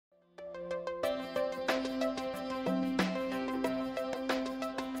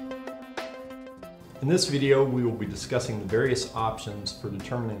In this video, we will be discussing the various options for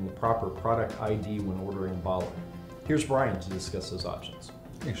determining the proper product ID when ordering Bollard. Here's Brian to discuss those options.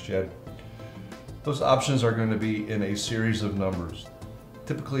 Thanks, Chad. Those options are going to be in a series of numbers.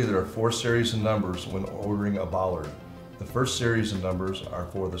 Typically, there are 4 series of numbers when ordering a Bollard. The first series of numbers are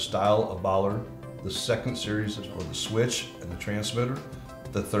for the style of Bollard. The second series is for the switch and the transmitter.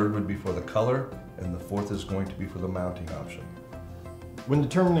 The third would be for the color, and the fourth is going to be for the mounting option. When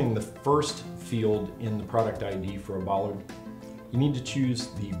determining the first field in the product ID for a Bollard, you need to choose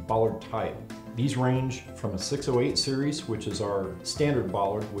the Bollard type. These range from a 608 series, which is our standard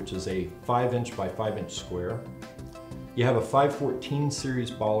Bollard, which is a 5" by 5" square. You have a 514 series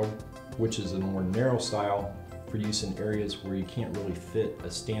Bollard, which is a more narrow style for use in areas where you can't really fit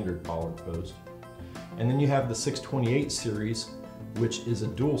a standard Bollard post. And then you have the 628 series, which is a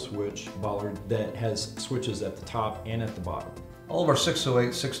dual switch Bollard that has switches at the top and at the bottom. All of our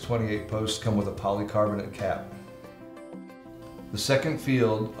 608, 628 posts come with a polycarbonate cap. The second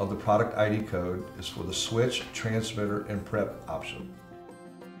field of the product ID code is for the switch, transmitter, and prep option.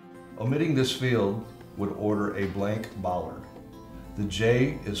 Omitting this field would order a blank Bollard. The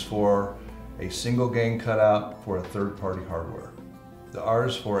J is for a single gang cutout for a third-party hardware. The R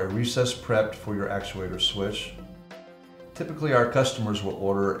is for a recessed prepped for your actuator switch. Typically, our customers will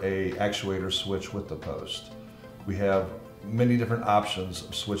order a actuator switch with the post. We have many different options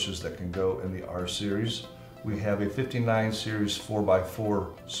of switches that can go in the R series. We have a 59 series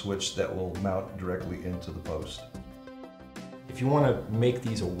 4x4 switch that will mount directly into the post. If you want to make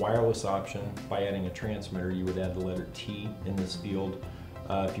these a wireless option by adding a transmitter, you would add the letter T in this field.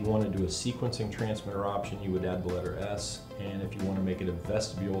 If you want to do a sequencing transmitter option, you would add the letter S. And if you want to make it a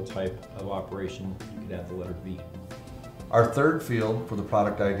vestibule type of operation, you could add the letter V. Our third field for the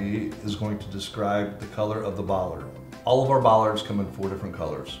product ID is going to describe the color of the Bollard. All of our Bollards come in 4 different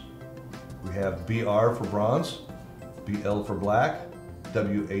colors. We have BR for bronze, BL for black,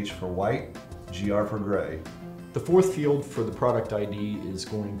 WH for white, GR for gray. The fourth field for the product ID is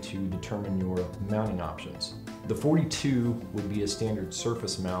going to determine your mounting options. The 42 would be a standard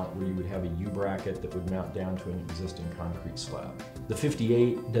surface mount where you would have a U-bracket that would mount down to an existing concrete slab. The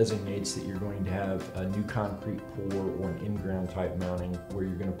 58 designates that you're going to have a new concrete pour or an in-ground type mounting where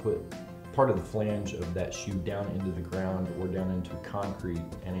you're going to put part of the flange of that shoe down into the ground or down into concrete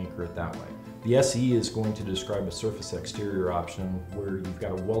and anchor it that way. The SE is going to describe a surface exterior option where you've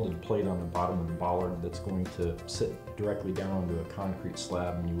got a welded plate on the bottom of the Bollard that's going to sit directly down onto a concrete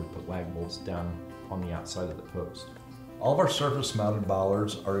slab, and you would put lag bolts down on the outside of the post. All of our surface mounted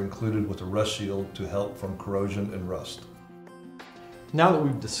Bollards are included with a rust shield to help from corrosion and rust. Now that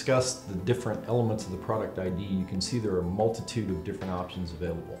we've discussed the different elements of the product ID, you can see there are a multitude of different options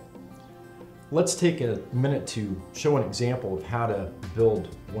available. Let's take a minute to show an example of how to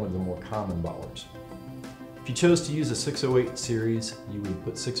build one of the more common Bollards. If you chose to use a 608 series, you would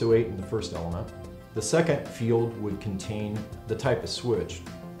put 608 in the first element. The second field would contain the type of switch.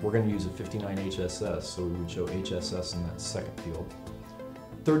 We're going to use a 59 HSS, so we would show HSS in that second field.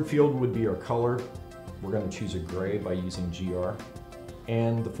 Third field would be our color. We're going to choose a gray by using GR.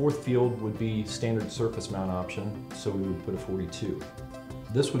 And the fourth field would be standard surface mount option, so we would put a 42.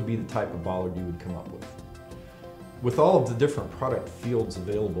 This would be the type of Bollard you would come up with. With all of the different product fields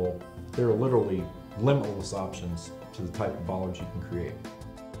available, there are literally limitless options to the type of Bollards you can create.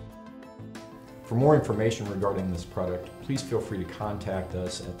 For more information regarding this product, please feel free to contact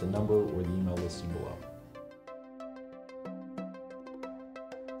us at the number or the email listed below.